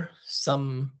consider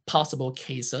some possible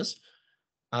cases,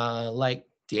 like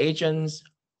the agents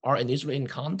are initially in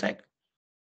contact.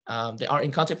 They are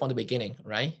in contact from the beginning,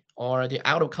 right? Or they're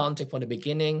out of contact from the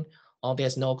beginning, or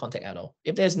there's no contact at all.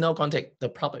 If there's no contact, the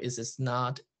problem is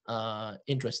not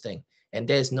interesting, and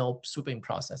there's no sweeping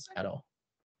process at all.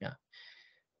 Yeah,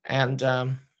 and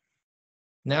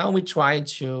now we try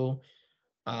to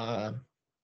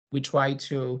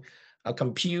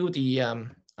compute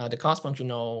the cost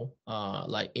functional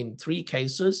like in 3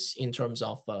 cases in terms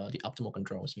of the optimal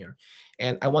controls here.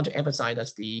 And I want to emphasize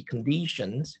that the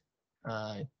conditions,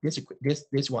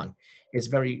 this one is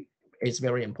very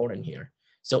important here.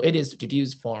 So it is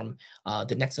deduced from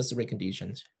the necessary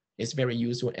conditions. It's very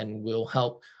useful and will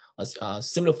help us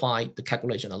simplify the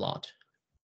calculation a lot.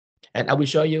 And I will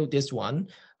show you this one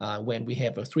when we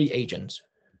have 3 agents.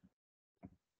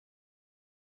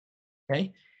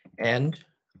 Okay, and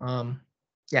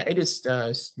yeah, it is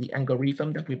the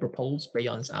algorithm that we propose based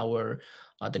on our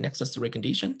the necessary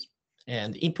conditions.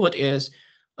 And the input is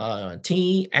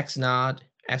t, x naught,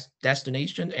 x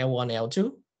destination, L1,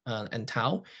 L2, and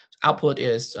tau. Output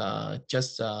is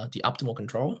just the optimal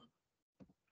control.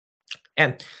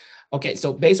 And okay,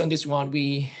 so based on this one,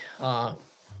 we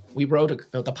we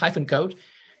wrote the Python code.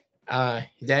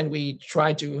 Then we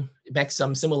try to make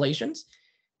some simulations,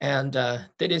 and that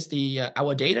is the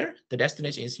our data. The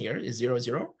destination is here is 0,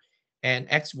 0, and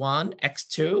x1,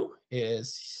 x2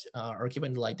 is are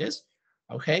given like this.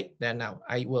 Okay, then now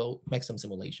I will make some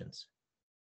simulations.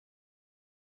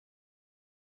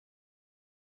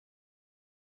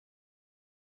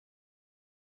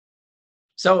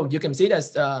 So you can see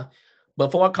that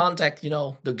before contact,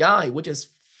 the guy which is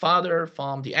farther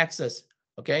from the axis,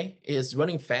 okay, is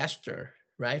running faster,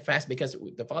 right? Fast because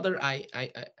the farther I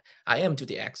am to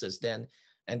the axis, then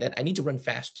I need to run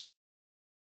fast.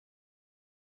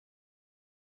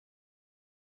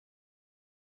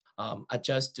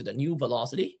 Adjust to the new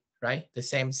velocity, right? The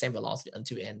same velocity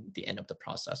until the end of the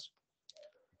process.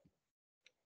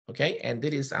 Okay, and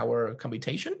this is our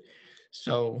computation.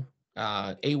 So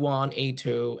A1,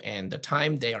 A2, and the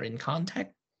time they are in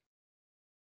contact.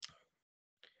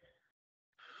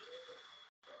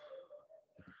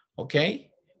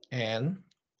 Okay, and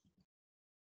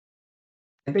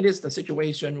it is the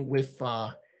situation with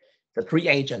the 3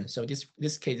 agents. So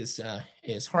this case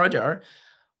is harder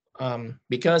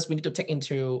because we need to take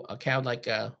into account like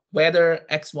whether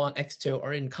x1, x2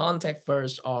 are in contact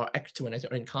first or x2 and x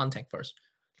are in contact first.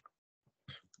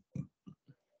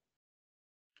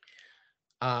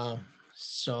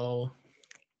 So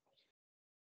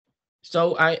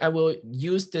I will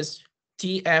use this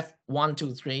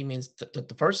TF123 means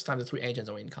the first time the 3 agents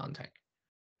are in contact,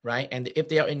 right? And if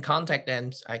they are in contact,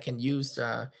 then I can use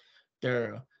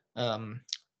their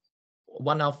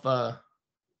one of the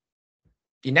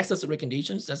necessary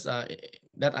conditions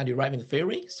that I derive in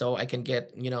theory. So I can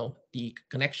get the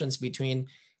connections between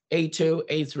A2,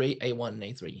 A3, A1, and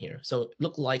A3 here. So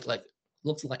looks like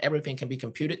everything can be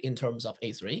computed in terms of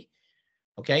A3.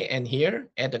 Okay, and here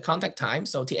at the contact time,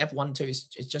 so TF12 is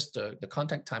just the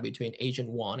contact time between agent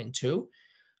 1 and 2.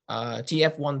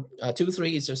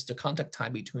 TF123 is just the contact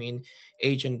time between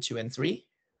agent 2 and 3.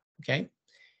 Okay,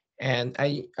 and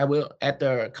I will at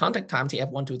the contact time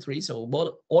TF123, so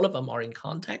all of them are in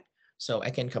contact. So I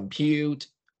can compute,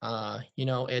 at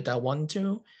 1,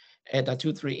 2, at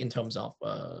 2, 3 in terms of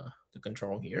the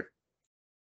control here.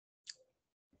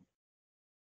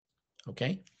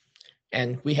 Okay.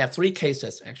 And we have 3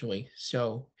 cases actually.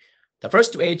 So the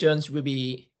first 2 agents will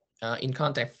be in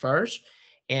contact first,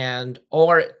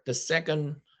 or the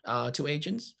second 2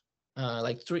 agents,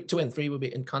 like 2 and 3 will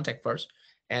be in contact first,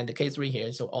 and the case 3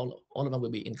 here. So all of them will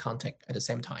be in contact at the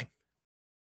same time.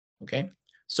 Okay.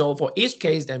 So for each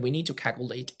case, then we need to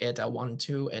calculate at 1,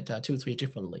 2, at 2, 3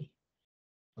 differently.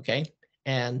 Okay.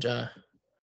 And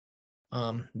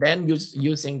then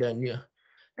using the new.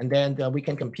 And then we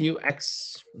can compute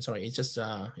x. I'm sorry, it's just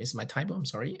it's my typo. I'm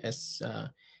sorry. As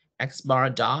x bar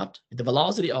dot the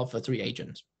velocity of 3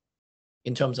 agents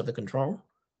in terms of the control,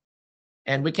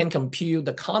 and we can compute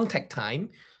the contact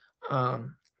time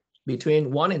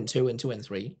between 1 and 2 and 2 and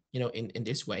 3. In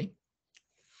this way.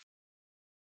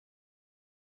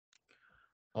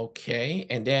 Okay,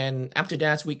 and then after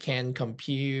that we can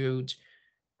compute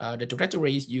the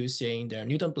trajectories using the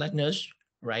Newton-Blackness.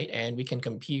 Right, and we can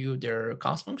compute their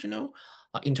cost functional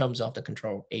in terms of the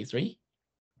control A3.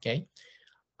 Okay,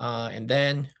 and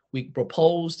then we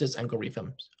propose this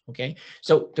algorithms. Okay,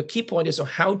 so the key point is, so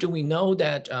how do we know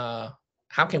that?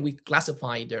 How can we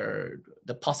classify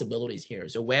the possibilities here?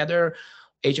 So whether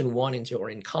agent 1 and 2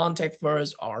 are in contact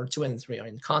first, or 2 and 3 are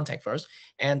in contact first,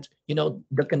 and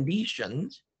the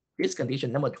conditions. This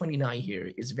condition number 29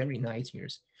 here is very nice here.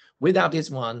 Without this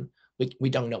one,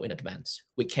 we don't know in advance.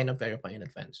 We cannot verify in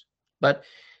advance. But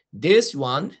this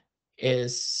one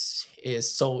is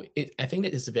so I think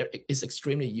that is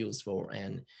extremely useful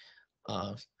and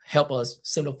help us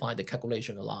simplify the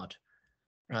calculation a lot.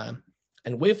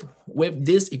 And with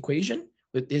this equation,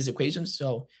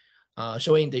 so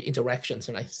showing the interactions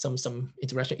and like some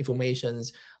interaction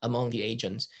informations among the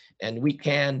agents, and we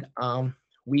can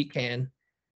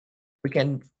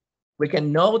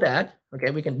know that, okay,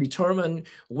 we can determine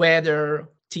whether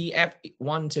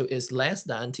TF12 is less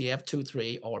than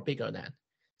TF23 or bigger than.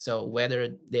 So whether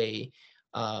the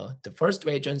first 2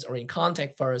 agents are in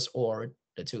contact first or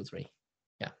the 2, 3.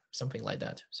 Yeah, something like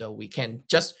that. So we can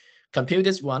just compute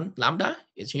this one, lambda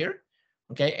is here,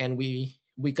 okay, and we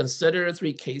consider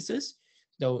 3 cases.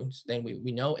 So then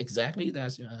we know exactly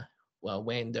that well,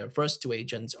 when the first 2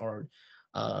 agents are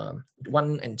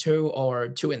 1 and 2 or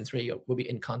 2 and 3 will be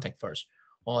in contact first,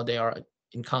 or they are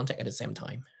in contact at the same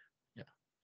time. Yeah.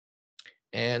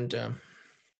 And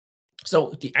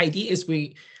so the idea is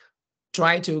we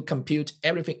try to compute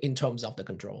everything in terms of the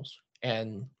controls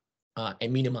and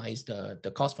minimize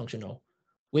the cost functional,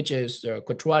 which is the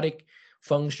quadratic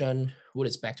function with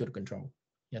respect to the control.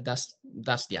 Yeah,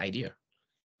 that's the idea.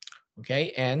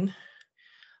 Okay, and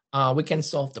we can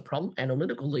solve the problem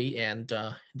analytically, and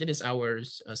that is our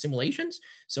simulations.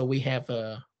 So we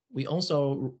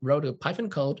also wrote a Python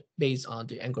code based on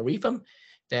the algorithm.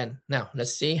 Then now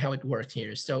let's see how it works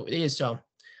here. So it is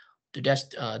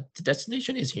the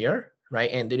destination is here, right?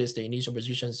 And it is the initial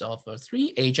positions of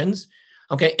 3 agents.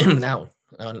 Okay, now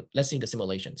let's see the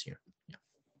simulations here. Yeah.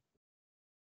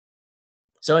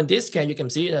 So in this case, you can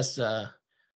see it as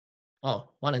 1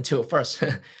 and 2 first.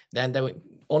 Then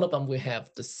all of them will have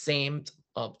the same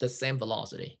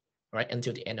velocity, right,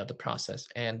 until the end of the process.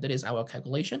 And that is our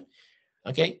calculation.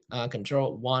 Okay,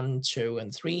 control 1, 2,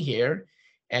 and 3 here,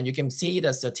 and you can see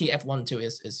that the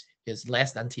TF12 is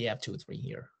less than TF23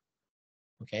 here.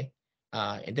 Okay,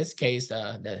 in this case,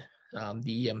 the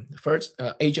first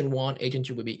agent 1, agent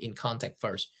 2 will be in contact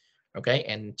first. Okay,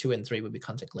 and 2 and 3 will be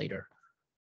contact later.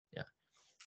 Yeah,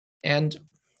 and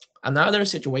another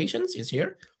situations is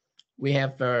here. We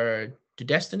have the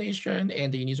destination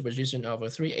and the initial position of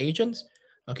 3 agents.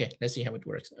 Okay, let's see how it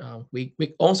works. We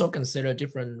also consider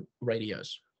different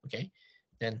radius. Okay,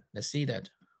 then let's see that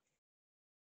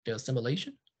the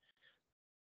simulation.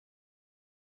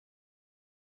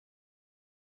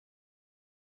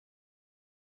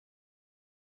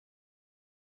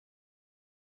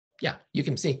 Yeah, you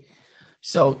can see.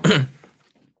 So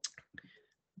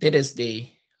that is the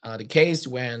case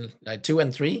when 2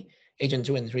 and 3, agent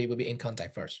 2 and 3 will be in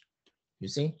contact first. You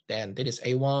see, then that is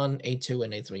A1, A2,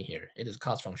 and A3 here. It is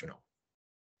cost functional.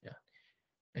 Yeah,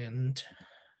 and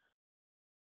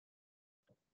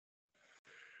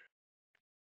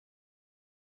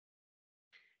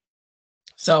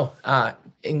so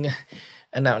and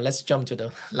now let's jump to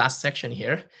the last section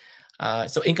here.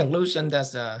 So in conclusion,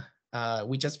 that's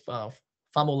we just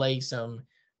formulate some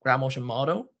ground motion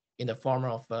model in the form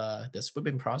of the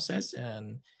sweeping process,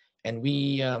 and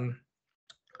we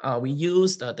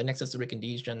use the necessary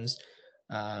conditions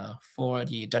for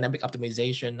the dynamic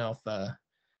optimization of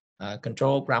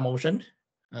control ground motion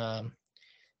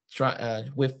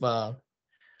with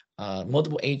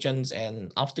multiple agents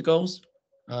and obstacles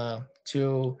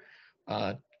to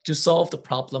solve the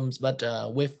problems, but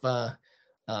with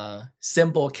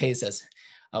simple cases.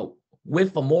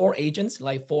 With more agents,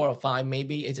 like 4 or 5,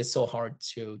 maybe it is so hard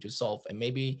to solve. And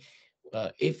maybe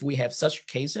if we have such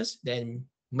cases, then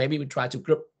maybe we try to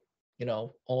group,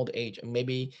 all the agents,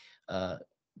 maybe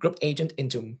group agent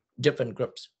into different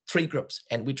groups, 3 groups,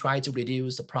 and we try to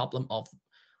reduce the problem of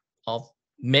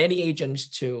many agents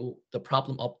to the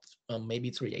problem of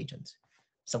maybe 3 agents,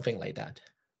 something like that.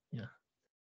 Yeah.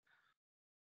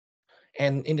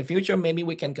 And in the future, maybe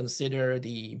we can consider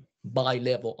the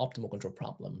bi-level optimal control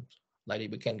problem.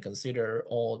 Like we can consider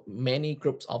many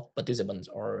groups of participants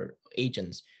or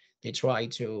agents. They try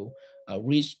to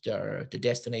reach the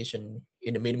destination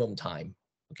in the minimum time.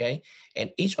 Okay,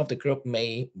 and each of the group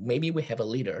maybe we have a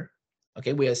leader.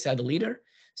 Okay, we assign the leader,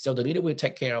 so the leader will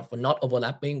take care of not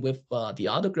overlapping with the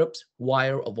other groups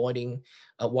while avoiding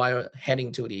while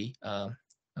heading to the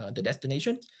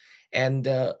destination. And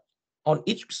on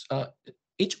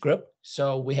each group,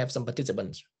 so we have some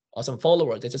participants or some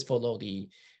followers that just follow the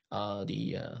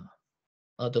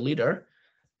leader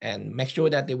and make sure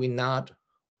that they will not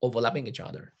overlapping each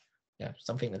other. Yeah,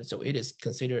 something like that. So it is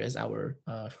considered as our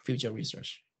future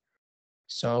research.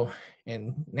 So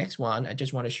in next one, I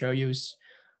just want to show you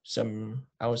some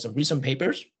recent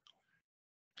papers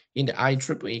in the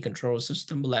IEEE control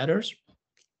system ladders.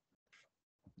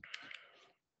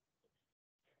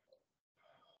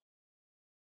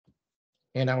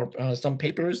 And our some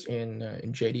papers in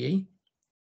JDA.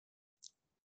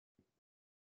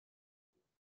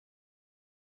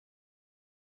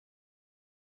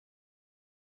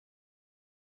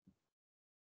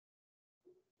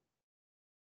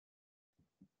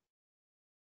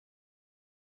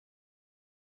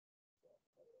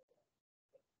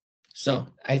 So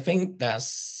I think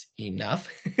that's enough.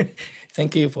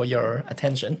 Thank you for your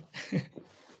attention.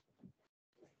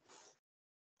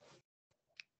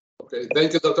 Okay,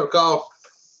 thank you, Dr. Kao.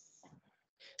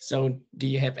 So do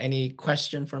you have any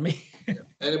question for me?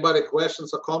 Anybody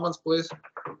questions or comments, please?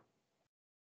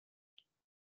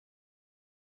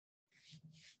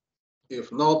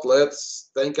 If not,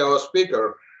 let's thank our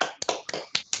speaker.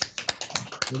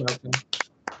 You're welcome.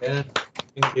 Yeah,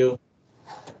 thank you.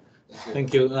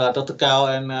 Thank you, Dr. Kao,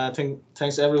 and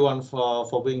thanks everyone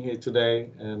for being here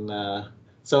today. And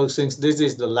so since this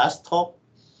is the last talk,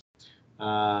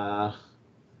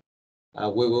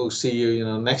 we will see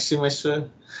you, next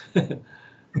semester.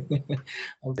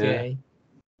 Okay.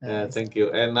 Yeah, thank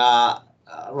you. And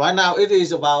right now it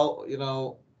is about,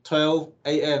 12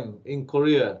 a.m. in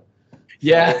Korea.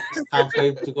 Yeah. So it's time for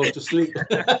him to go to sleep.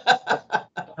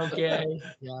 Okay.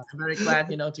 Yeah. I'm very glad,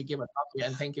 to give a talk here,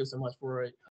 and thank you so much for